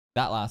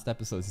that last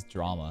episode's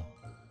drama.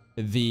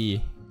 The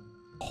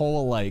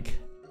whole like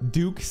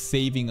Duke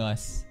saving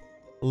us,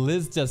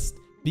 Liz just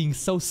being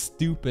so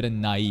stupid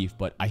and naive,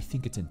 but I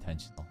think it's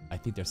intentional. I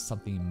think there's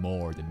something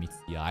more than meets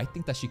the eye. I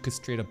think that she could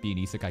straight up be an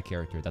isekai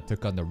character that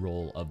took on the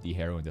role of the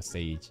heroine, the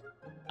sage.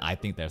 I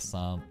think there's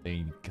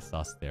something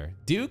sus there.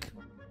 Duke,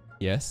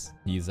 yes,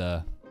 he's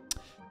there's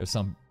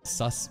some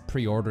sus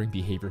pre-ordering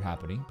behavior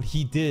happening, but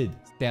he did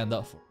stand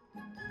up for it.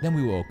 Then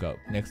we woke up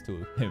next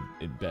to him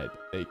in bed,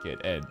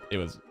 naked, and it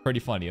was pretty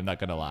funny, I'm not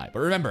gonna lie.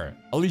 But remember,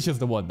 Alicia's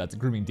the one that's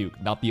grooming Duke,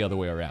 not the other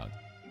way around.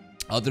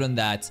 Other than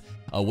that,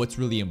 what's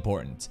really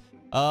important?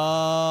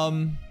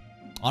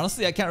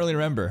 Honestly, I can't really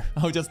remember.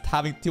 I was just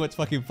having too much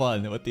fucking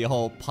fun with the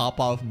whole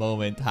pop-off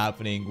moment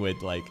happening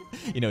with, like,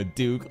 you know,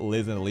 Duke,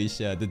 Liz, and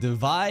Alicia. The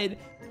divide,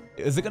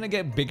 is it gonna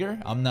get bigger?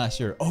 I'm not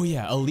sure. Oh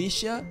yeah,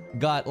 Alicia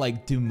got,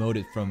 like,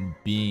 demoted from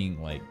being,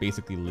 like,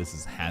 basically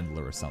Liz's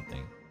handler or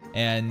something.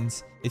 And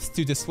it's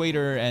to dissuade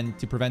her and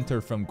to prevent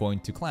her from going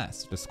to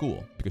class, to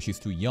school, because she's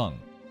too young.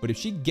 But if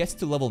she gets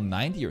to level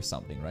 90 or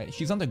something, right?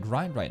 She's on the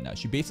grind right now.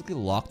 She basically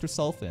locked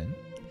herself in.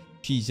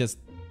 She's just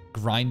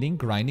grinding,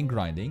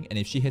 and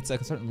if she hits like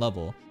a certain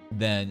level,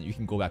 then you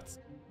can go back to...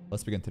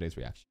 Let's begin today's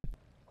reaction.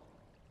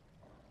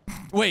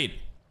 Wait!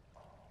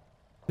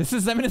 This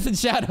is Villainess in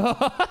Shadow!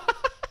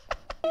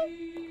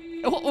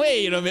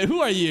 Wait a minute,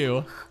 who are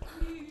you?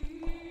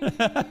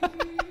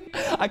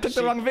 I clicked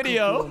the wrong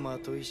video!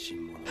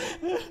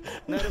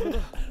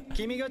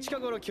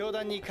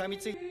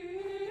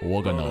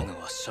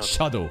 Wagano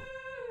Shadow.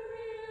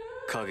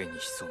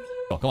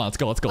 Oh, come on, let's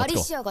go.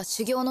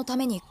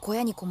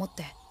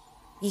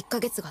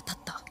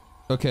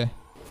 Okay.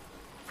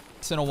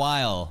 It's been a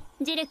while.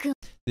 Did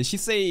he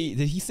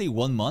say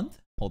 1 month?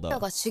 Hold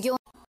up.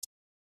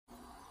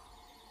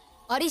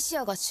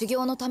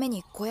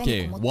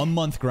 Okay, 1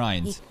 month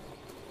grind.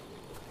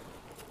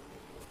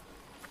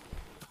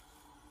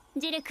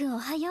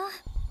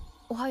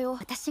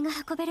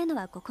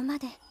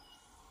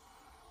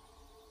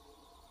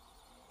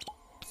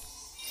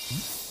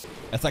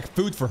 That's like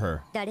food for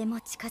her.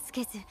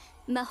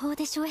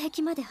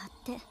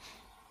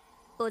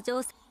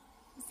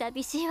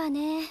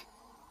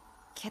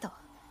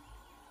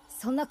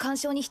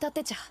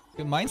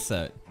 Good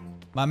mindset.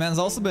 My man's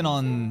also been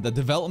on the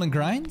development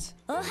grind.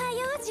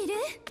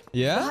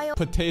 Yeah?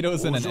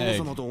 Potatoes and an egg.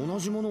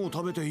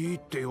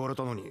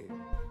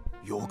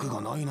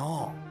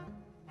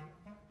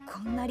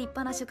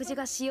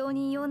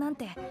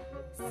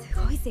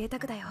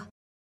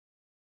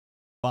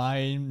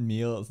 Fine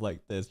meals like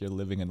this, you're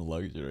living in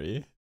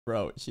luxury.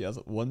 Bro, she has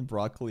 1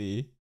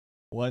 broccoli,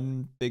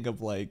 1 thing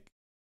of like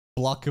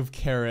block of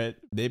carrot,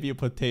 maybe a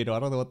potato. I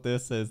don't know what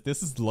this is.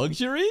 This is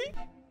luxury?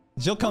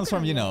 Jill comes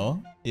from, you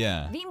know,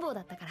 yeah.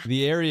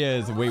 The area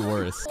is way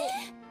worse.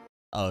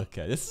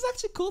 Okay, this is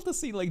actually cool to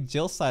see like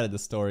Jill's side of the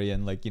story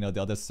and like, you know, the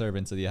other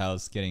servants of the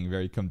house getting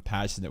very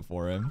compassionate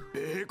for him.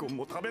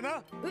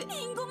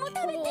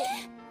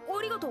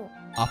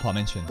 Appa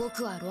mentioned.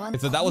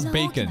 So that was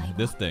bacon,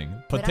 this thing.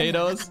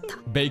 Potatoes,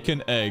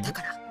 bacon, egg.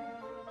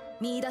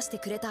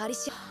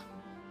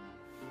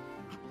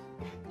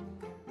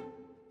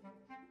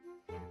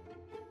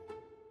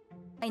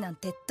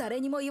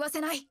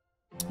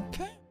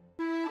 Okay.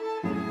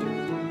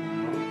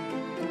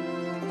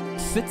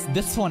 Sits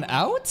this one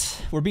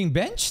out? We're being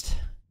benched?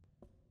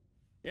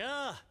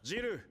 Yeah,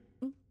 Jiru.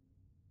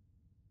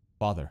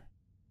 Father.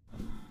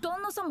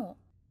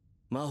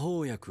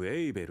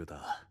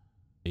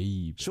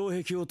 Abe.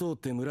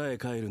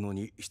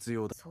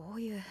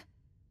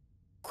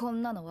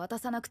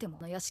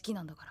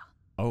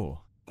 Oh.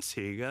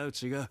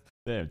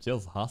 Damn,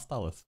 Jill's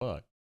hostile as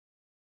fuck.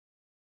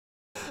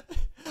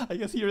 I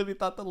guess he really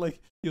thought that, like,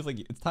 he was like,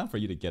 it's time for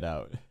you to get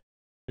out.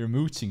 You're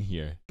mooching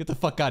here. Get the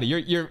fuck out of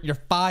here. You're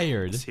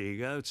fired.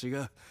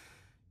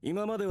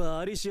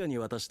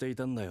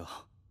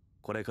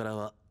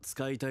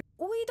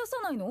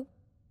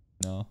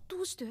 No.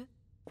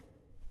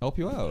 Help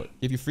you out.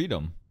 Give you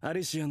freedom.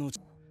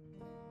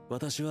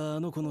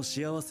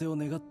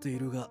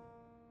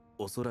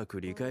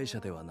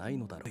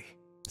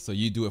 So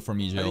you do it for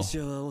me, Jill.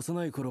 To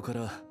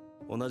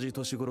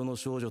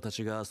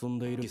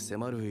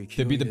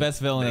be the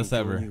best villainess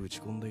ever.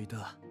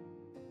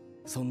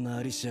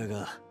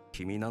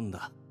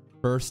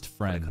 First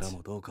friend.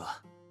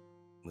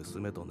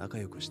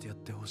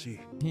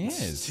 He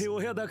is.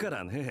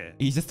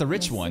 He's just a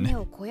rich one.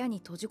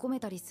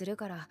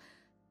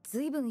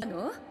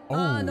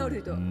 Oh,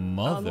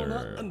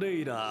 mother.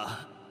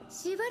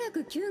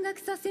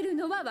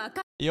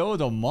 Yo,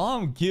 the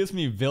mom gives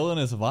me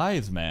villainous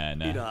vibes, man.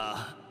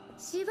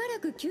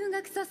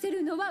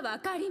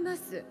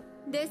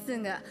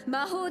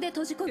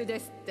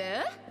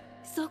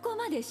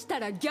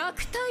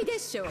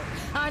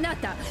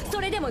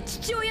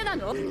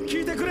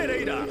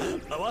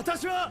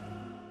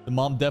 The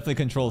mom definitely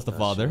controls the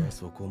father.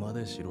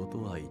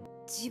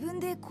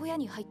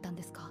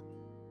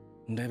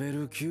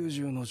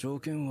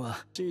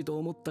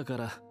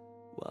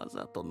 But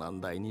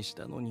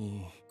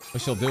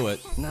she'll do it.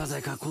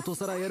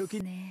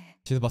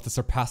 She's about to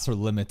surpass her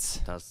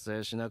limits.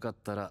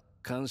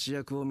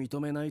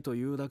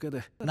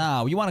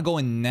 Nah, you want to go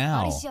in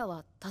now.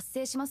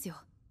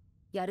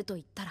 やると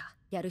言ったら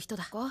やる人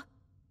だ。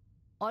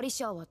アリ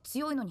シアは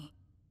強いのに。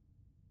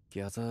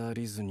ギャザー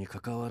リズに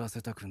関わら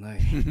せたくない。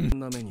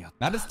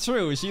That is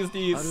true. She's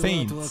the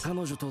saint.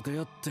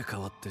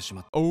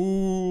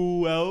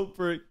 Oh,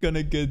 Albert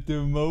gonna get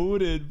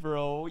demoted,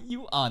 bro.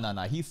 You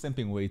nah. He's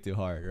simping way too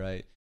hard,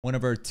 right? One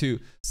of her two.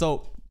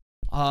 So,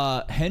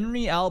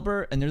 Henry,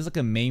 Albert, and there's like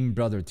a main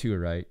brother too,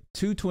 right?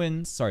 Two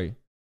twins. Sorry,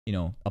 you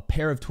know, a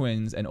pair of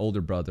twins and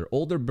older brother.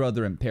 Older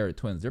brother and pair of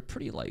twins. They're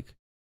pretty like.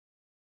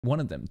 One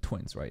of them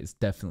twins, right? Is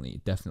definitely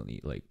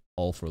like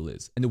all for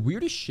Liz. And the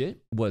weirdest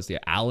shit was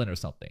Alan or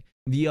something.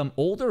 The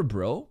older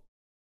bro,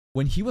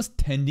 when he was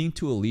tending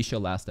to Alicia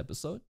last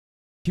episode,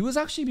 he was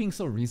actually being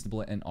so reasonable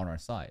and on our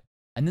side.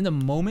 And then the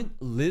moment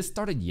Liz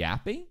started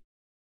yapping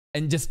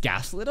and just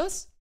gaslit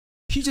us,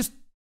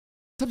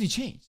 something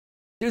changed.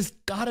 There's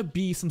gotta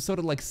be some sort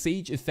of like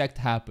sage effect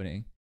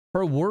happening.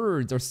 Her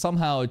words are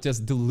somehow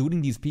just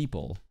deluding these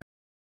people.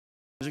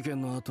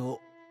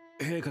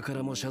 陛下か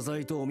らも謝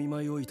罪とお見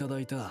舞いをいただ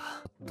いた。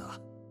だ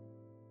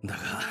が、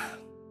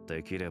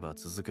できれば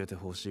続けて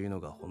ほしいの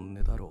が本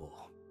音だろ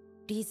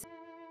う。リズ、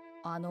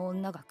あの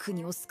女が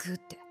国を救うっ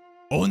て。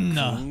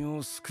女。国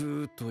を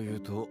救うという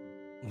と、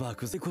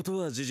漠然こと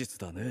は事実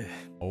だね。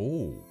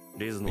Oh.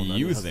 リズの名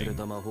に外れ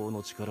た魔法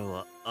の力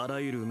はあら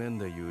ゆる面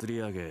で譲り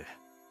上げ、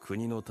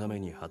国のため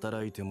に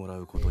働いてもら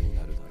うことに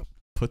なるだろう。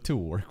Put to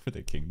work for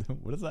the kingdom?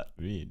 What does that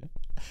mean?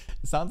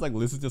 It sounds like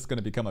Liz is just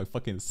gonna become a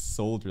fucking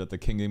soldier that the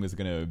kingdom is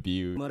gonna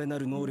abuse. Not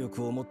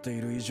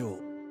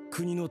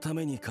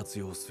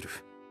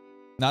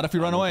if we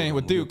run away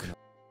with Duke.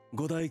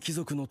 五大貴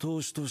族の当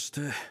主とし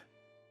て、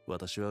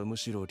私はむ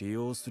しろ利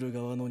用する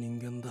側の人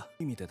間だ。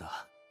見て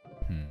だ。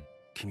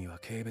君は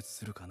軽蔑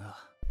するかな。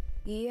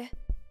いいえ。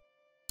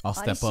I'll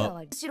step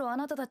up. むしろあ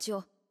なたたち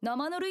を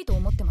生ぬるいと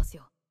思ってます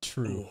よ。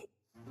True.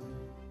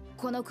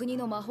 この国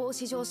の魔法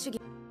至上主義。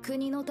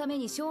国のため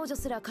に少女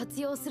すら活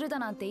用するだ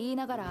なんて言い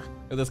ながら、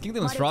This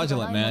kingdom is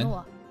fraudulent,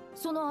 man.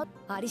 その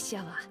アリシ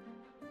アは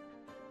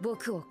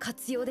僕を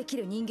活用でき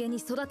る人間に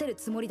育てる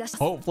つもりだし。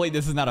Hopefully this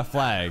is not a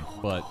flag,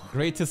 but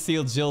great to see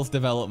Jill's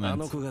development. あ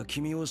の子が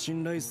君を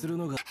信頼する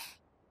のが。いっぱい取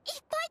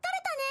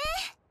れ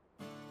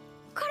たね。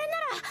これなら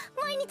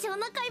毎日お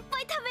腹いっぱ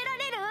い食べら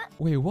れる。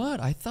Wait,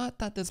 what? I thought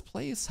that this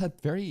place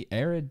had very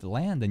arid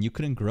land and you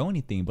couldn't grow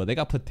anything, but they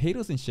got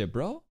potatoes and shit,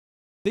 bro.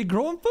 They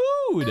growing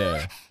food.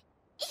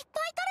 いっ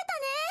ぱい取れた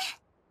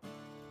ね。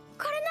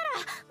これなら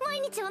毎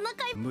日お腹いっ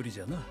ぱい。無理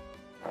じゃな。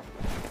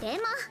で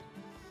も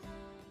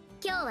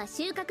今日は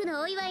収穫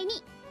のお祝い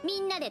にみ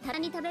んなでたら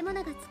に食べ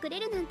物が作れ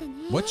るなんて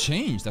ね。What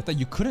changed? I thought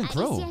you couldn't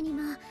grow. アリシアに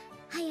も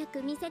早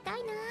く見せた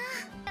いな。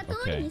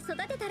通りに育て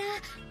たら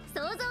想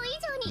像以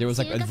上に。There was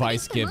like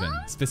advice given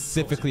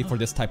specifically for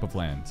this type of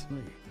land.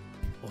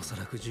 おそ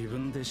らく自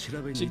分で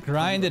調べに。She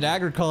grinded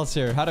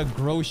agriculture, how to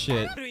grow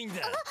shit.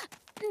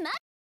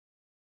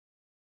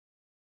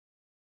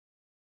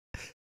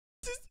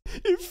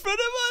 In front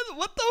of us?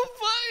 What the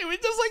fuck? We're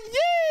just like,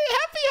 yay!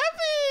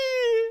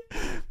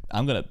 Happy!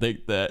 I'm gonna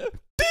think that.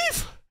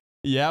 Thief!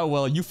 Yeah,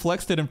 well, you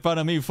flexed it in front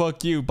of me.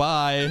 Fuck you.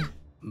 Bye.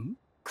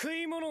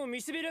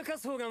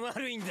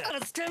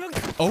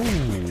 Oh.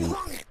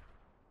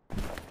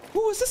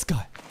 Who is this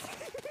guy?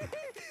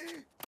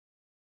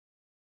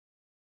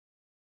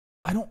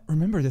 I don't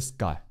remember this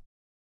guy.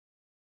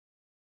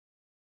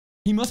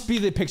 He must be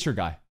the picture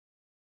guy.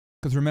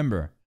 Because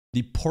remember,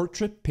 the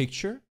portrait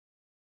picture,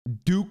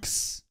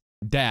 Duke's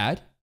dad,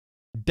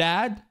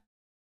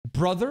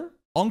 brother,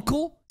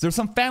 uncle, there's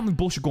some family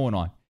bullshit going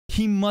on.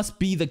 He must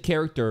be the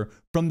character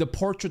from the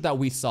portrait that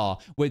we saw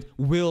with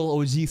Will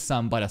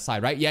Oji-san by the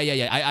side, right?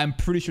 Yeah. I'm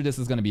pretty sure this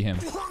is gonna be him.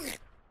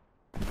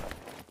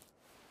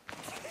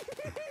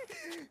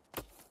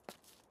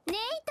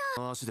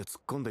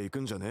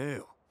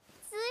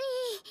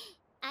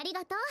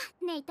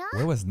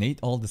 Where was Nate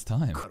all this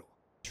time?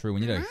 True, we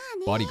need a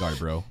bodyguard,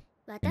 bro.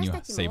 Can you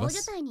save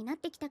us?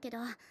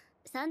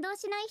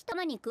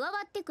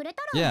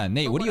 Yeah,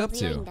 Nate, what are you up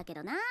to?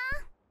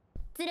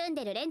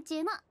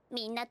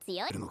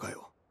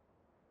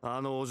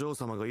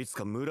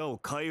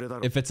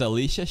 If it's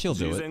Alicia, she'll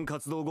do it.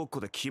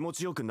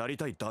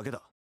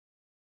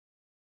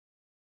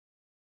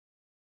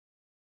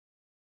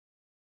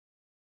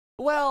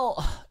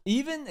 Well,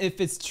 even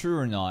if it's true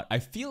or not, I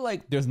feel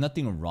like there's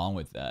nothing wrong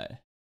with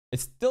that.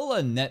 It's still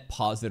a net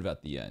positive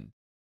at the end.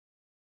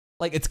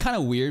 Like, it's kind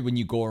of weird when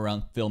you go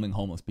around filming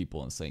homeless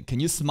people and saying, can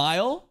you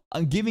smile?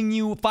 I'm giving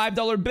you a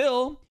 $5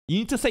 bill. You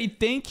need to say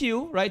thank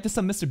you, right? To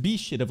some Mr.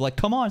 Beast shit of like,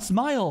 come on,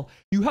 smile.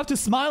 You have to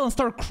smile and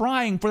start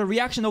crying for the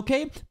reaction,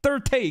 okay?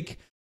 Third take.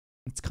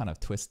 It's kind of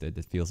twisted.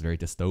 It feels very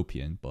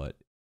dystopian, but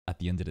at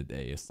the end of the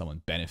day, if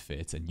someone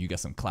benefits and you get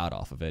some clout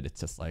off of it,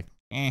 it's just like,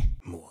 eh.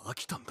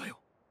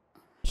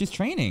 She's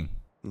training.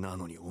 Yeah,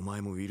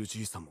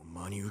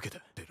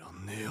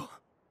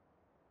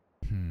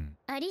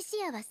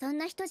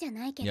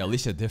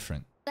 Alicia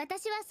different.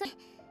 私は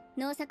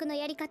農作の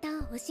やり方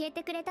を教え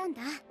てくれたん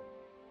だ。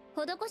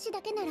施し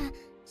だけなら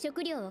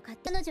食料を買っ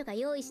た彼女が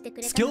用意してく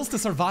れた。 Skills to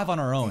survive on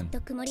our own.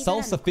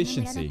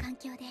 Self-sufficiency.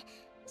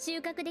 収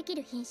穫でき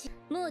る品種。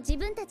もう自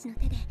分たちの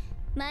手で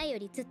前よ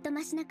りずっと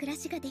マシな暮ら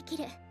しができ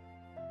る。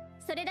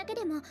それだけ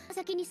でも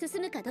先に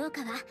進むかどう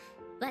かは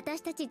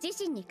私たち自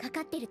身にか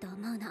かってると思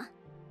うの。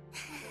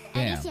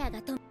アリシア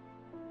がと。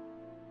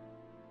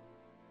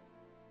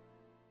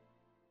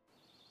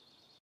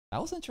That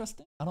was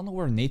interesting. I don't know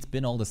where Nate's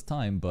been all this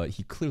time, but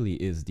he clearly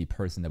is the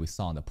person that we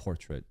saw in the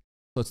portrait.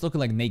 So it's looking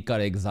like Nate got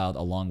exiled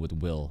along with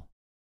Will.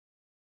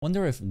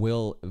 Wonder if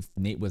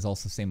Nate was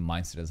also the same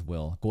mindset as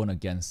Will, going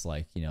against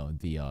like, you know,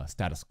 the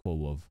status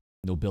quo of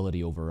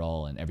nobility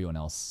overall and everyone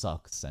else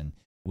sucks, and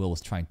Will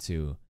was trying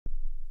to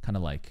kind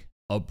of like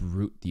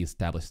uproot the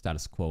established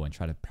status quo and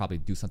try to probably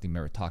do something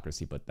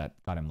meritocracy, but that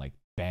got him like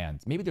banned.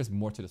 Maybe there's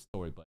more to the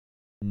story, but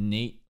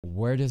Nate,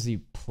 where does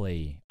he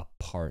play a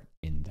part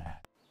in that?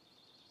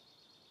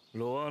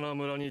 ロアナ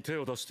村に手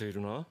を出してい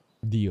るな。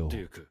ディオ。デ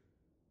ューク。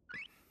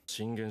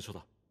進言書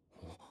だ。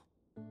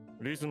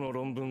リズの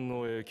論文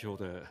の影響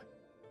で、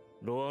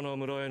ロアナ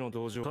村への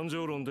同情、感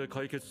情論で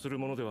解決する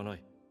ものではな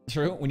い。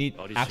True, we need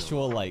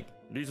actual like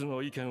リズ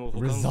の意見を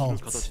補完す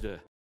る形で。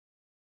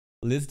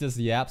Liz just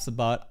yaps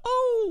about,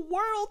 oh,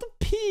 world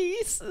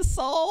peace,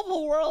 solve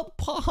a world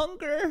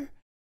hunger,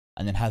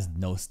 and then has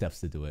no steps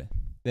to do it.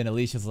 Then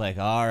Alicia's like,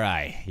 all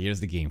right, here's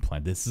the game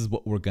plan. This is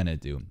what we're gonna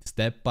do.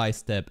 Step by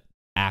step,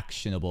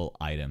 actionable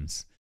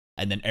items.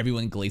 And then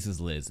everyone glazes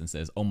Liz and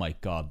says, oh my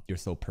god, you're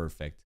so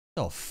perfect.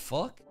 The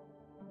fuck?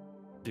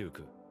 デュー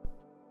ク、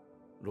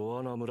ロ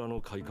アナ村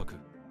の改革、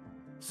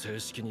正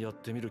式にやっ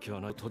てみる気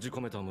はない。閉じ込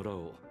めた村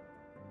を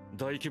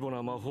大規模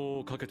な魔法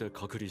をかけて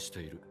隔離して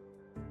いる。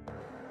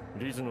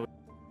リズの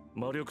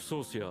魔力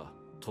ソースや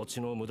土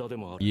地の無駄で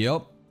もある。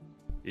Yep.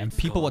 And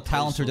people with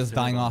talent are just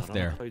dying off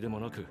there. でも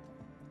なく、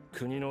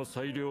国の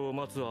裁量を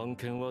待つ案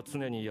件は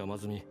常に山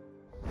積み。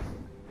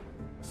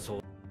そ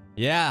う。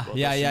Yeah.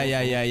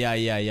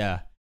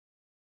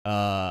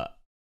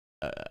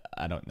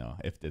 I don't know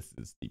if this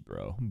is the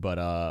bro, but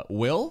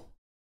Will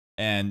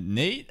and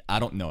Nate, I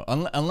don't know.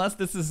 Unless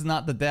this is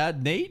not the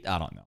dad, Nate, I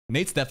don't know.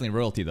 Nate's definitely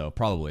royalty though,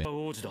 probably.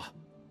 Oh,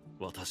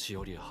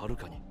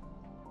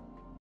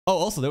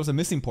 also there was a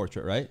missing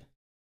portrait, right?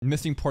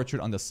 Missing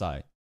portrait on the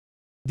side.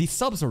 These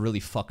subs are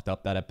really fucked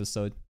up that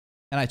episode,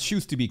 and I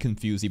choose to be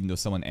confused even though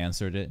someone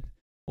answered it.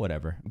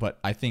 Whatever, but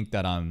I think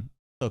that I'm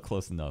still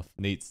close enough.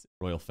 Nate's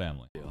royal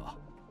family.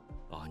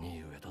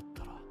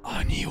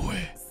 兄上。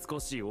少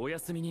しお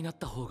休みになっ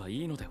た方が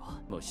いいので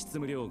は。もう執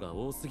務量が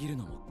多すぎる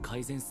のも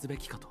改善すべ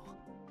きかと。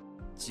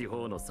地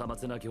方のさま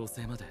つな行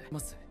政までま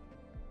す。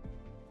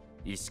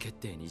意思決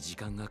定に時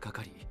間がか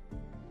かり、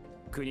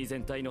国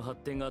全体の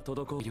発展が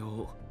滞る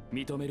よう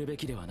認めるべ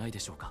きではないで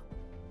しょうか。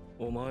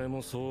お前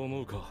もそう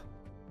思うか。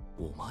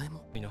お前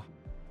も。みな。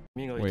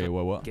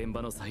現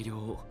場の裁量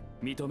を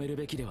認める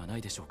べきではな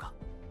いでしょうか。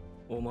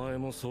お前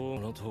もそう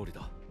の通り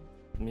だ。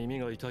耳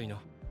が痛いな。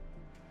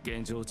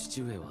現状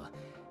父上は。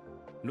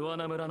ロア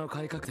ナ村の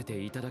改革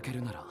ていただけ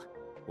るなら、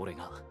俺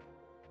が、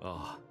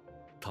ああ、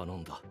頼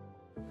んだ。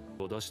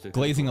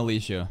Glazing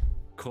Alicia。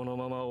この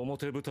まま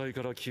表舞台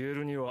から消え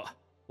るには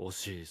惜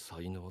しい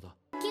才能だ。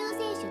救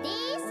世主で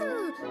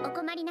す。お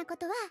困りなこ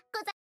とは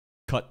ござ。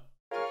Cut。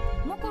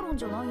マカロン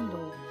じゃないんだ。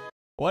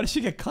Why did she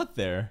get cut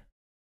there?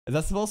 Is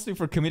that supposed to be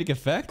for comedic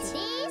effect? です。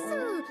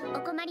お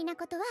困りな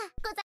ことは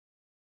ござ。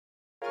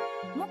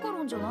マカ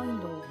ロンじゃないん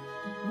だ。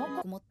マカ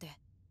ロン持って。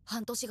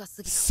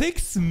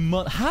6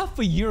 months, half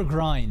a year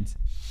grind.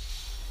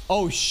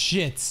 Oh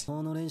shit.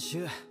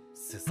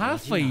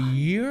 Half a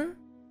year?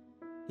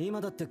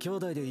 今だって兄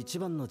弟で一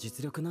番の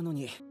実力なの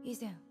に。以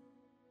前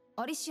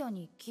アリシア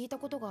に聞いた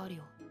ことがある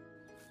よ。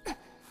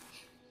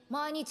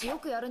毎日よ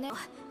くやるね。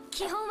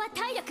基本は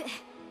体力。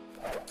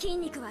筋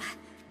肉は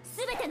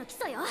全ての基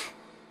礎よ。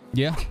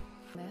Yeah.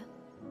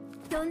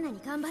 どんなに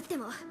頑張って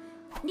も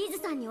リズ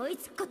さんに追い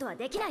つくことは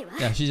できないわ。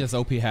Yeah, she just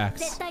OP hacks.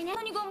 絶対ね。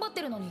何頑張っ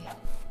てるのに。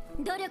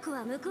努力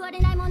は報わ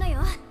れないものよ。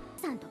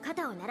さんと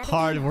肩を並べて。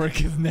Hard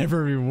work is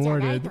never rewarded.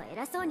 じゃないと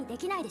偉そうにで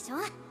きないでしょ。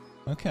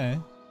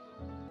Okay.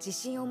 自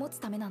信を持つ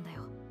ためなんだ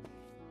よ。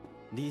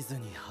リズ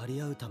に張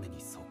り合うため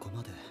にそこ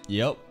まで。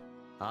Yep.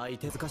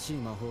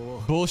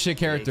 Bullshit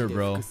character,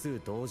 bro.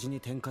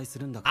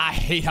 I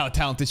hate how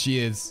talented she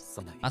is.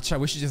 Actually, I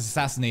wish you just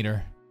assassinate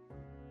her.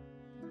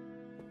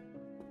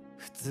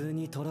 普通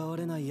に囚わ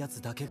れないやつ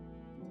だけ。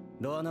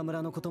ロアナ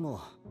村のことも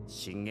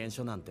進言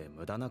書なんて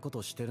無駄なこ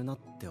としてるなっ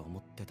て思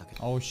ってたけ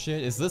ど。Oh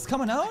shit, is this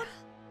coming out?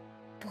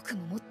 僕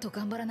ももっと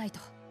頑張らないと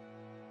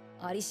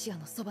アリシア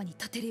のそばに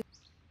立てるよ。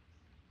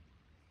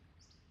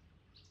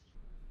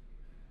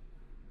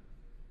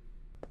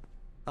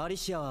アリ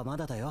シアはま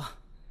だだよ。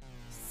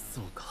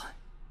そうか。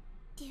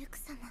デューク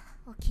様、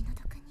お気の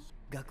毒に。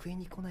学園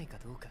に来ないか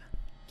どうか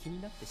気に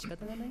なって仕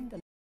方がないんだ。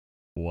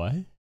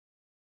What?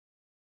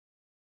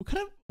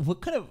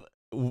 What kind of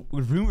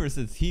rumors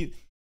is he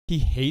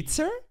hates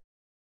her?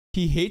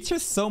 He hates her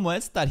so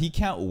much that he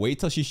can't wait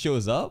till she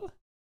shows up?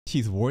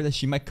 She's worried that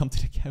she might come to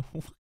the camp.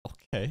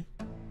 Okay. Okay.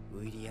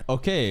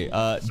 Okay,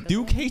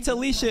 Duke hates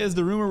Alicia is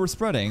the rumor we're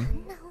spreading.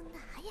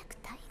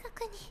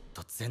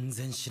 と全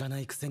然知らな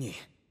いくせに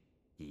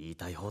言い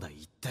たい放題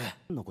言っ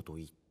てのこと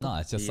言って No,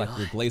 it's just like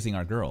we're glazing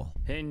our girl.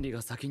 ヘンリ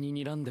が先に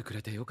睨んでく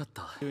れてよかっ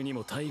た急に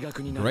も退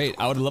学になる Great,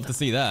 I would love to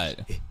see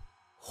that.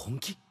 本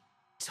気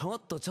ちょ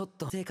っと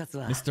生活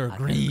は Mr.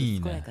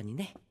 Green. 健やかに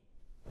ね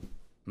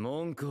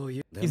文句を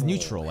言う He's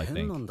neutral, I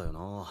変なん think. だよ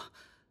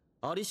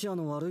なアリシア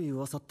の悪い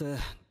噂って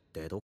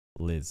出ど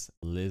Liz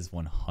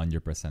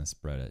 100%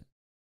 spread it.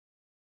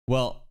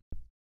 Well,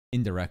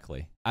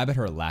 indirectly. I bet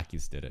her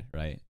lackeys did it,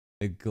 right?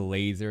 The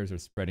Glazers are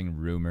spreading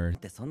rumors. っ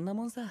てそんな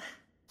もんさ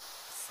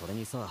それ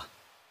にさ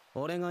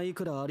俺がい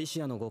くらアリ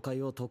シアの誤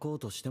解を解こう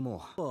として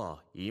も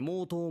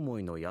妹思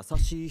いの優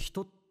しい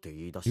人って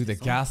言い出して Dude,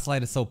 the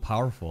gaslight is so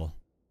powerful.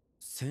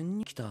 千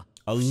に来た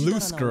A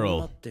loose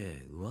girl. っ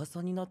て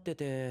噂になって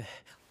て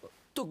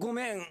ご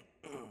めん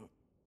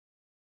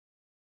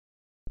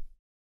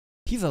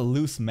He's a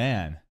loose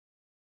man.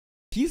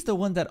 He's the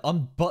one that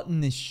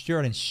unbuttoned his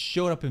shirt and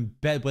showed up in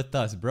bed with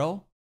us,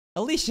 bro.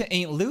 Alicia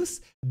ain't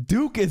loose.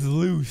 Duke is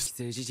loose.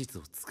 既成事実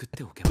を作っ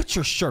ておけば Put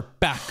your shirt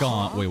back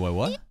on. Wait,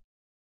 what?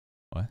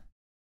 What?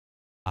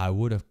 I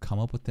would have come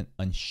up with an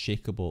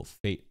unshakable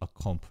fait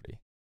accompli.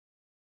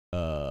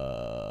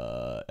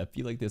 I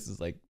feel like this is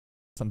like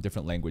some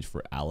different language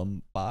for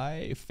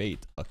alibi. Fait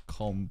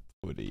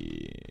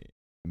accompli.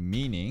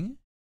 Meaning,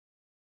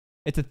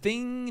 it's a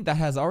thing that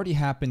has already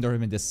happened or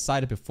been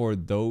decided before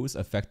those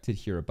affected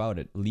hear about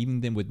it,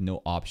 leaving them with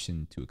no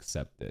option to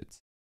accept it.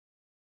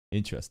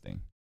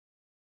 Interesting.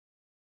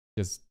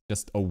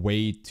 Just a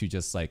way to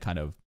just like kind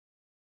of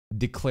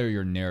declare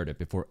your narrative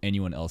before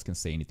anyone else can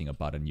say anything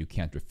about it and you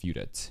can't refute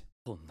it.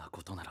 こんな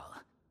ことなら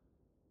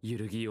揺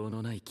るぎよう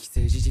のない既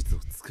成事実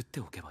を作って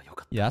おけばよ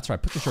かった Yeah, that's right.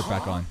 Put your shirt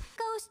back on.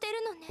 顔してる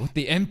のね With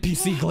the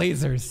NPC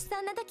Glazers.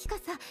 そんな時こ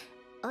そ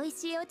美味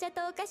しいお茶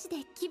とお菓子で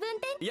気分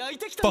転焼い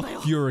てきたんだ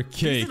よ Fuck your リ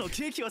cake. ズの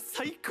ケーキは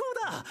最高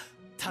だ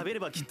食べれ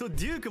ばきっとデ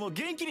ュークも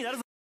元気になる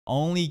ぞ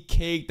Only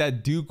cake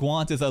that Duke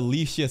wants is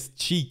Alicia's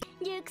cheek.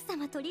 デューク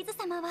様とリズ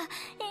様は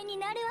絵に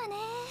なるわね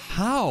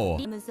How?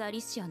 リムズ・ア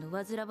リシアの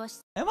煩わし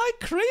さ Am I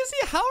crazy?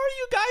 How are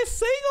you guys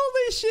saying all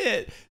this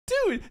shit?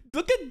 Dude,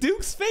 look at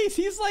Duke's face.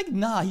 He's like,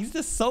 nah, he's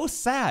just so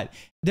sad.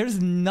 There's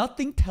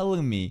nothing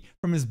telling me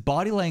from his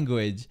body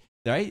language,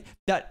 right,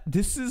 that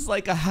this is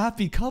like a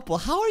happy couple.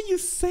 How are you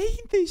saying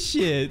this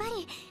shit? やっぱ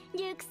り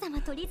デューク様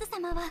とリズ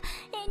様は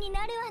絵に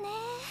なるわね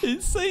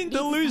Insane リズ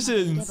様がいれ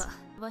delusions. ば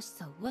煩し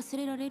さを忘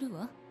れられる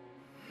わ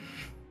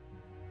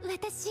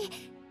私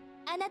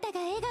あなたが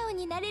笑顔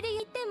になれる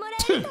言ってもら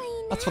えるとい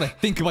いな That's what I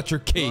think about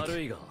your cake.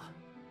 悪いが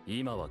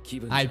今は気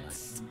分じゃ I ない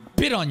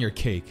spit on your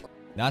cake.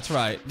 That's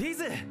right. リ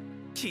ズ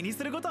気に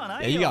することは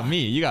な Yeah, い you よ got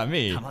me. You got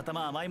me. たまた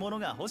ま甘いもの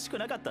が欲しく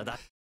なかっただ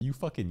You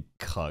fucking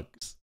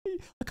cucks.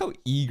 Look how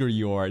eager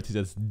you are to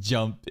just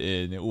jump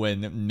in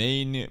when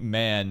main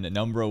man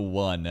number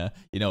one,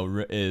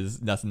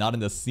 that's not in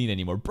the scene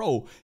anymore.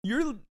 Bro,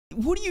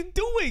 what are you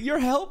doing? You're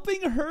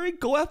helping her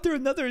go after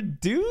another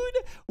dude?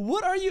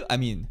 What are you? I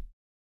mean,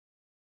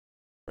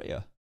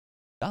 Freya,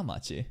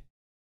 Damachi.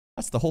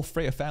 That's the whole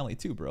Freya family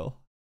too, bro.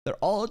 They're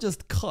all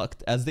just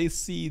cucked as they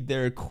see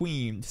their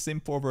queen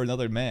simp over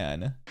another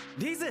man.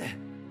 リズ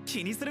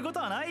気にすること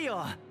はない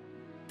よ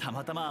た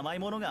またま甘い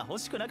ものが欲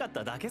しくなかっ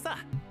ただけさ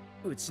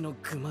うちの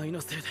愚昧の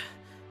せいで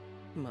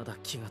まだ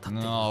気が立って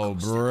る No,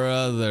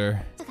 brother.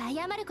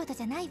 謝ること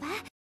じゃないわ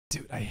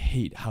Dude, I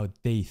hate how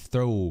they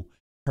throw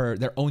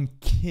their own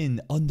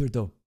kin under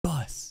the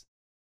bus.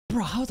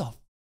 Bro, how the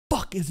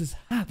fuck is this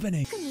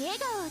happening? 僕に笑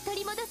顔を取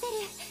り戻せる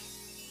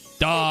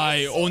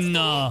Die,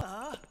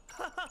 Onna!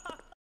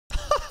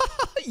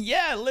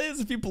 Yeah, Liz,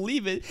 if you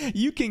believe it,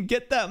 you can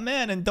get that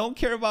man and don't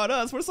care about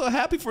us. We're so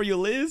happy for you,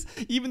 Liz,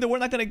 even though we're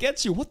not gonna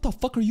get you. What the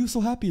fuck are you so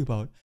happy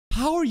about?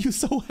 How are you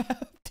so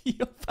happy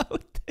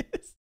about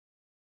this?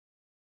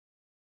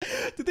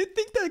 Do they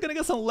think they're gonna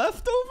get some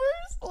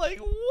leftovers? Like,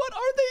 what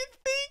are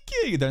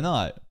they thinking? They're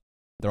not.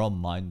 They're all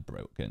mind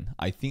broken.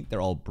 I think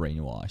they're all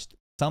brainwashed.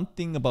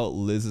 Something about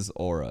Liz's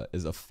aura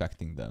is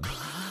affecting them.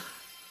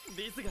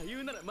 リズが言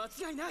うなら間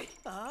違いない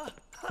あ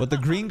あ But the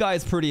green guy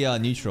is pretty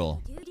neutral.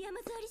 デューリアム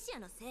ズ・アリシア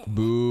のせい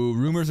Boo,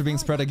 rumors are being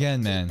spread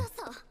again, man. きっ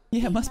とそう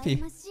Yeah, it must be.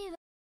 羨ましいわ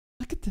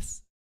Look at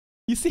this.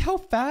 You see how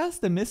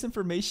fast the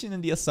misinformation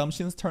and the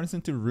assumptions turns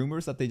into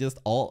rumors that they just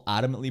all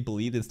adamantly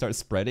believe and start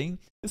spreading?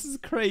 This is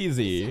アリ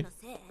シア crazy. の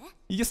せい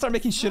You just start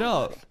making shit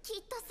up. き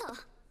っとそう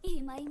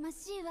忌々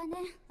しいわね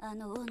あ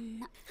の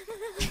女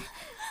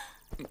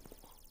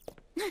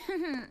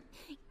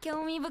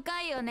興味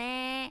深いよ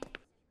ね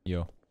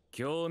Yo.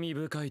 興味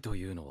深いと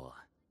いうのは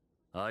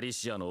アリ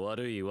シアの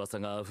悪い噂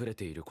が溢れ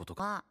ていること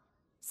かあ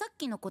さっ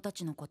きの子た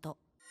ちのこと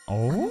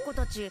Oh? 子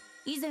たち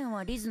以前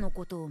はリズの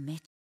ことをめっ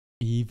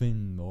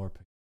Even more.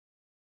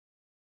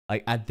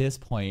 Like, at this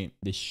point,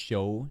 the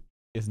show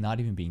is not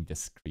even being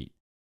discreet.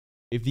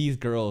 If these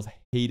girls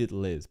hated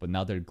Liz, but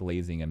now they're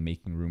glazing and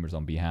making rumors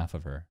on behalf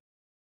of her,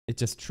 it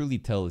just truly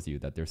tells you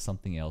that there's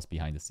something else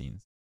behind the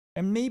scenes.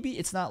 And maybe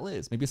it's not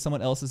Liz. Maybe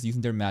someone else is using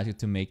their magic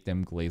to make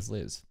them glaze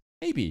Liz.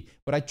 Maybe.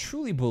 But I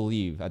truly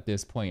believe at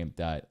this point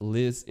that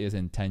Liz is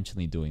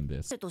intentionally doing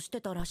this. として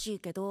たらしい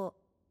けど、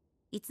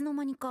いつの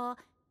間にか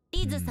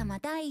リズ様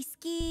大好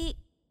き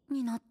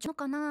になっちゃう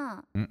か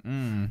な。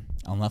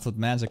Unless with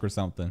magic or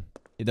something.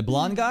 The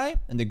blonde guy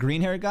and the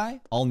green hair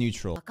guy, all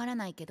neutral. わから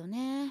ないけど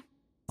ね。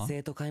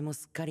生徒会も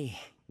すっかり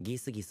ギ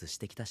スギスし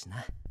てきたし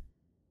な。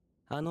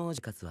あの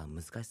時活は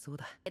難しそう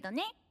だ。けど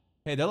ね。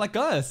Hey, they're like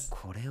us.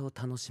 これを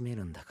楽しめ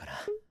るんだから。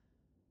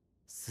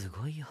す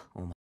ごいよ、お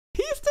前。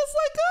He's just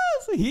like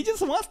us. He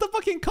just wants the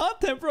fucking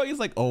content, bro. He's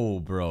like, oh,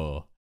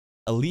 bro.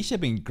 Alicia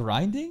been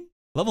grinding?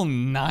 Level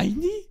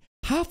 90?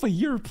 Half a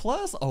year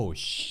plus? Oh,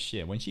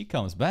 shit. When she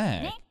comes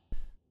back.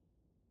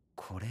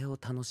 これを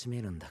楽し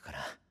めるんだから。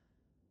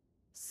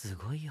す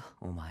ごいよ、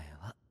お前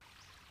は。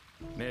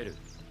メール、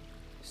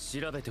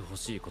調べてほ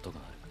しいことが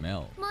ある。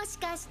Mel. もし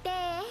かして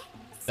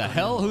The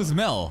hell? Who's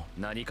Mel?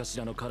 何かし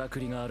らのからく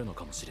りがあるの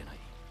かもしれない。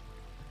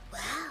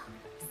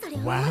それ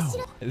面 Wow.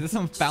 白い Is this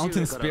some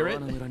fountain 父上から spirit? ワ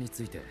ナ村に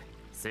ついて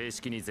正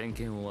式に全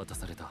権を渡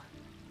された。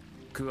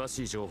詳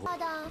しい情報。た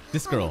だ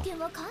This girl. あの件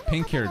はかの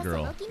Pink hair 方が girl.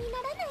 その気に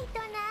ならないと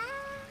な。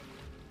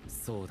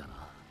そうだ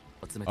な。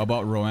集めて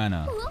About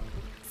Roanna.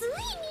 ついに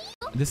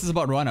This is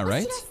about Roanna, 面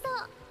right? 白そ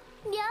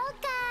う了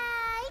解。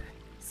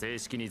正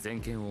式に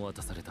全権を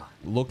渡された。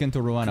 Look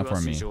into Roanna for 詳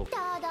しい me. 情報。た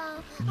だ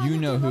You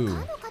know あの who. 件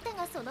はかの方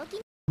がその気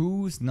に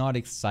Who's not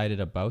excited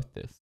about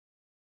this?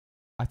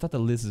 I thought that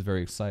Liz is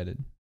very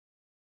excited.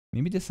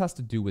 Maybe this has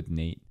to do with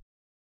Nate.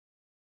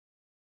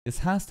 This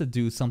has to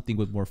do something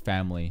with more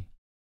family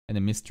and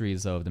the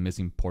mysteries of the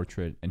missing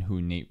portrait and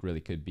who Nate really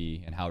could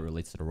be and how it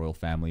relates to the royal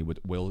family with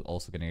Will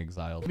also getting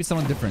exiled. Maybe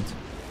someone different.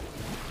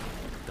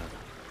 だが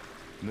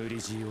無理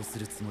強いをす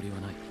るつもりは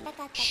ない。なかった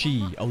かも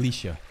She,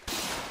 Alicia.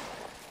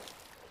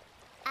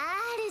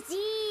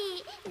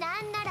 RG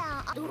なんな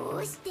らど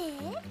うして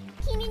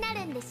気にな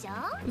るんでしょ。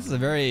 This is a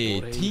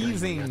very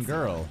teasing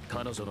girl.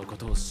 彼女のこ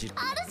とを知る。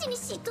主に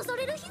嫉妬さ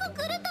れる日が来る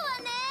とはね。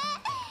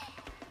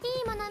い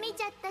いもの見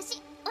ちゃった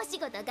しお仕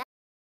事が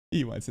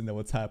He wants to know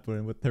what's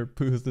happening with her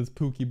this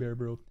Pookie Bear,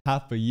 bro.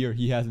 Half a year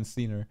he hasn't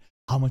seen her.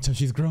 How much has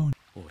she's grown?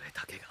 俺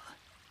だけが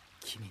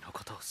君の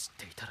ことを知っ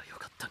ていたらよ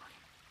かったの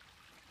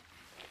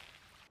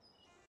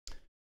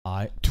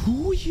に。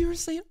2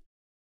 years later?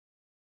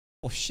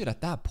 Oh shit, at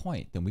that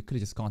point, then we could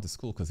have just gone to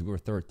school because we were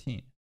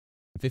 13.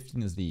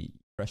 15 is the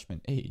freshman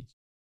age.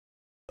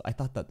 I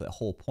thought that the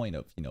whole point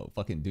of,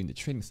 fucking doing the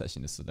training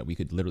session is so that we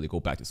could literally go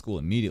back to school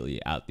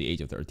immediately at the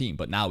age of 13.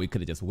 But now we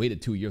could have just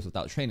waited 2 years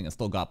without training and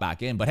still got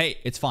back in. But hey,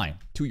 it's fine.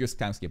 2 years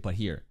time skip. But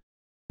here,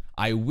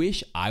 I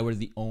wish I were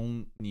the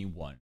only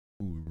one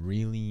who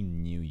really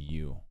knew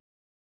you.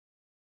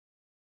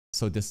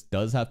 So this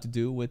does have to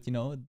do with,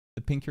 the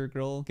pink hair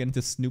girl getting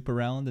to snoop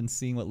around and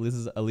seeing what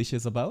Alicia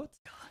is about?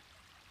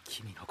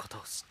 君のこと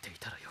を知ってい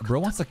たらよかった。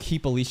 Bro wants to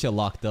keep Alicia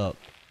locked up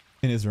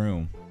in his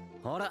room.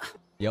 ほら、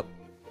 Yep.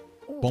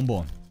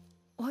 Bonbon.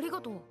 ありが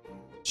とう。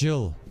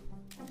 Jill.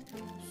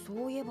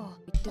 そういえば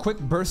Quick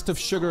burst of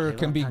sugar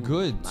can be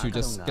good to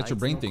just get your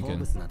brain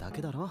thinking.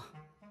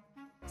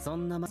 そ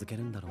んなまずけ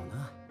るんだろう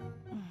な。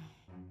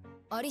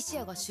アリシ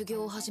アが修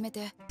行を始め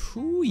て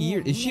 2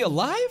 years? Is she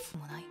alive?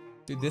 もない。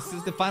 Dude, this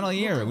is the final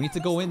year. We need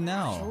to go in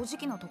now. 正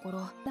直なとこ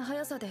ろ、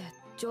速さで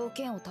条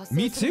件を達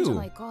Me 成するんじゃ too.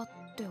 ないかっ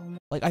て思う。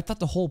 Like, I thought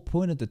the whole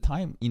point of the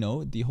time,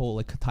 the whole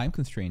like time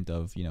constraint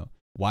of,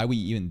 why we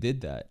even did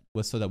that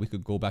was so that we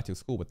could go back to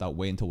school without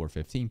waiting until we're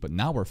 15. But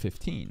now we're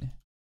 15.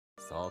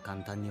 そう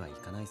簡単にはい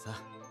かない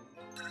さ。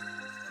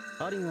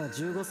アリが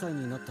15歳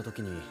になった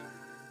時に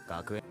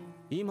学園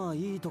今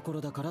いいとこ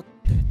ろだからっ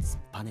て突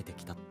っぱねて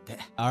きたって。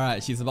 Alright,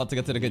 she's about to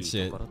get to the good いい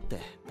shit. ところって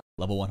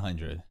Level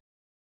 100.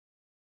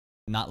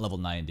 Not level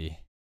 90.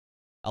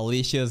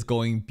 Alicia's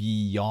going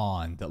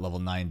beyond level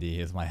 90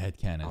 is my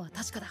headcanon. あ、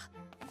確かだ。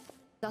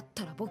だっ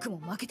たら僕も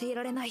負けてい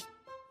られない。シル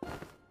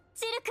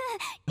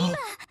ク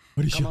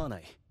Alicia. 構わな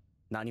い。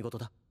何事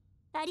だ。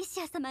アリ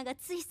シア様が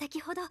つい先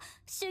ほど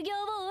修行を終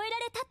えら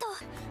れたと。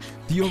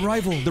 The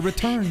arrival, the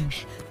return.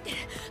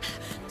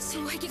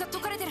 障壁が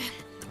解かれてる。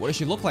 What does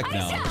she look like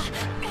now?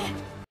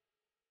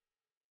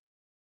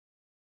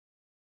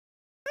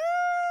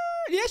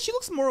 Yeah, she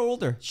looks more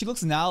older. She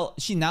now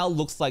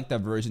looks like the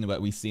version of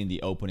what we see in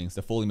the openings,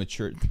 the fully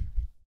matured.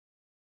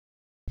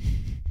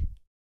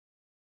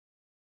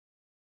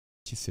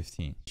 She's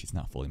 15. She's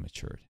not fully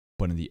matured.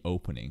 But in the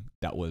opening,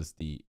 that was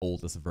the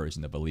oldest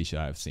version of Alicia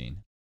I've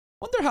seen.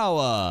 Wonder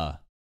how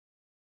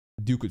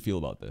Duke would feel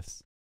about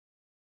this.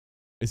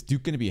 Is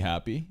Duke gonna be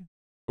happy?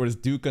 Or is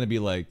Duke gonna be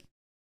like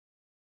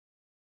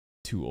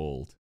too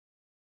old?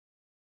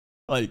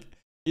 Like,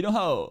 you know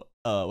how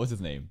what's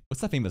his name?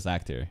 What's that famous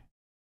actor?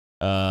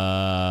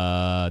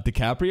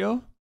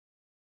 DiCaprio?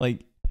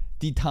 Like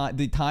the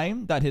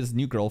time that his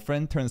new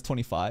girlfriend turns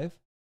 25,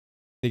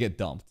 they get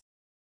dumped.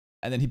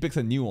 And then he picks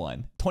a new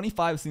one.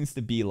 25 seems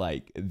to be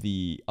like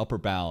the upper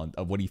bound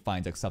of what he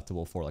finds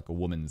acceptable for like a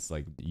woman's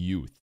like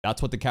youth.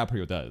 That's what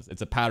DiCaprio does.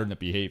 It's a pattern of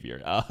behavior.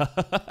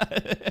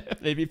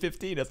 Maybe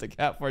 15 as the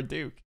cap for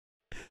Duke.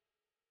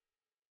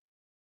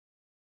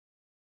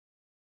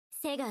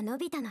 背が伸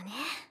びたのね。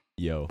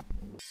 Yo.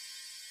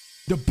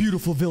 The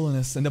beautiful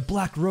Villainess and the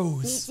Black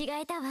Rose. 見違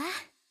えたわ。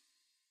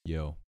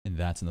 Yo, and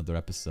that's another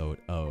episode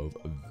of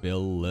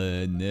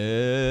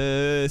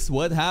Villainess.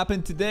 What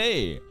happened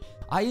today?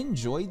 I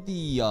enjoyed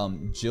the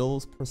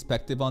Jill's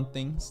perspective on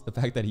things. The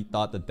fact that he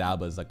thought that dad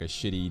was like a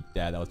shitty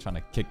dad that was trying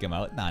to kick him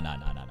out. Nah.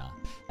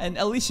 And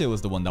Alicia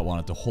was the one that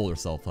wanted to hold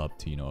herself up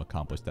to, you know,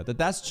 accomplish that.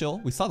 That's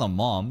chill. We saw the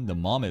mom. The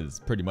mom is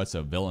pretty much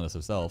a villainess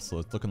herself. So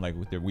it's looking like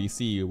we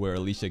see where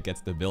Alicia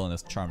gets the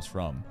villainous charms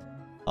from.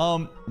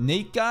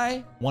 Nate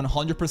guy,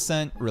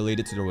 100%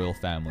 related to the royal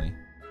family.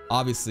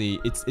 Obviously,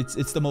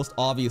 it's the most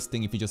obvious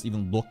thing if you just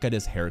even look at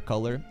his hair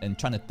color and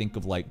trying to think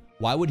of like,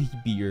 why would he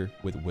be here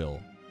with Will?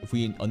 If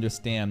we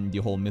understand the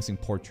whole missing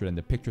portrait and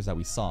the pictures that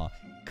we saw,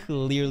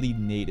 clearly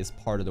Nate is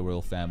part of the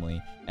royal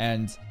family.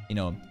 And, you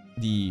know,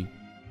 the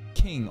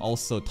king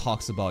also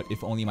talks about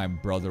if only my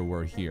brother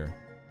were here.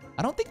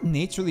 I don't think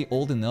Nate's really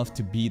old enough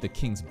to be the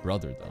king's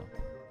brother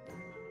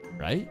though.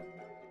 Right?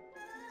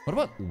 What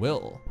about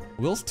Will?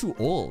 Will's too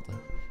old.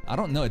 I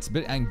don't know, it's a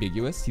bit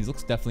ambiguous. He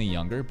looks definitely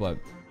younger, but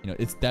you know,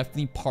 it's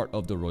definitely part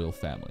of the royal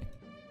family.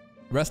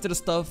 Rest of the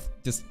stuff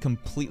just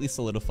completely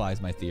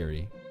solidifies my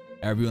theory.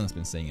 Everyone's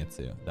been saying it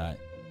too, that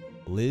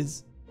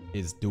Liz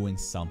is doing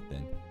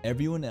something.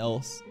 Everyone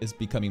else is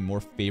becoming more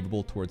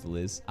favorable towards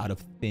Liz out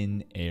of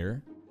thin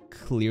air.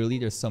 Clearly,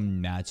 there's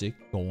some magic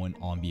going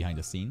on behind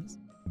the scenes.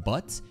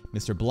 But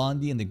Mr.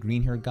 Blondie and the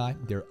green hair guy,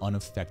 they're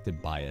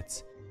unaffected by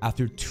it.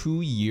 After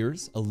 2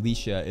 years,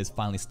 Alicia is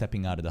finally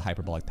stepping out of the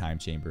hyperbolic time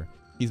chamber.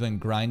 He's been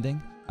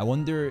grinding. I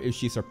wonder if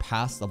she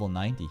surpassed level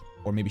 90,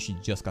 or maybe she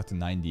just got to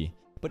 90.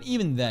 But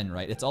even then,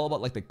 right, it's all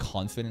about like the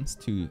confidence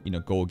to, you know,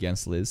 go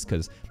against Liz,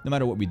 because no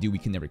matter what we do, we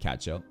can never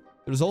catch up.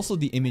 There's also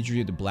the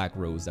imagery of the Black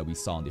Rose that we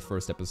saw in the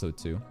first episode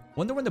too.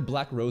 Wonder when the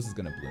Black Rose is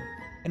gonna bloom.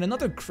 And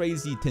another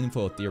crazy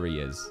tinfoil theory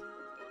is,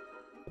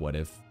 what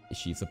if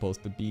she's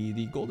supposed to be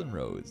the Golden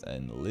Rose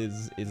and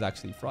Liz is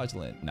actually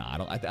fraudulent?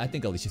 Nah, I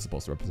think at least she's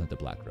supposed to represent the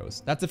Black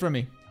Rose. That's it for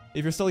me.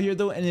 If you're still here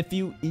though, and if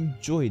you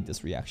enjoyed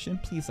this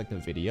reaction, please like the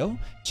video.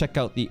 Check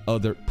out the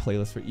other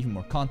playlist for even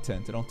more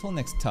content. And until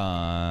next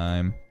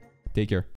time, take care.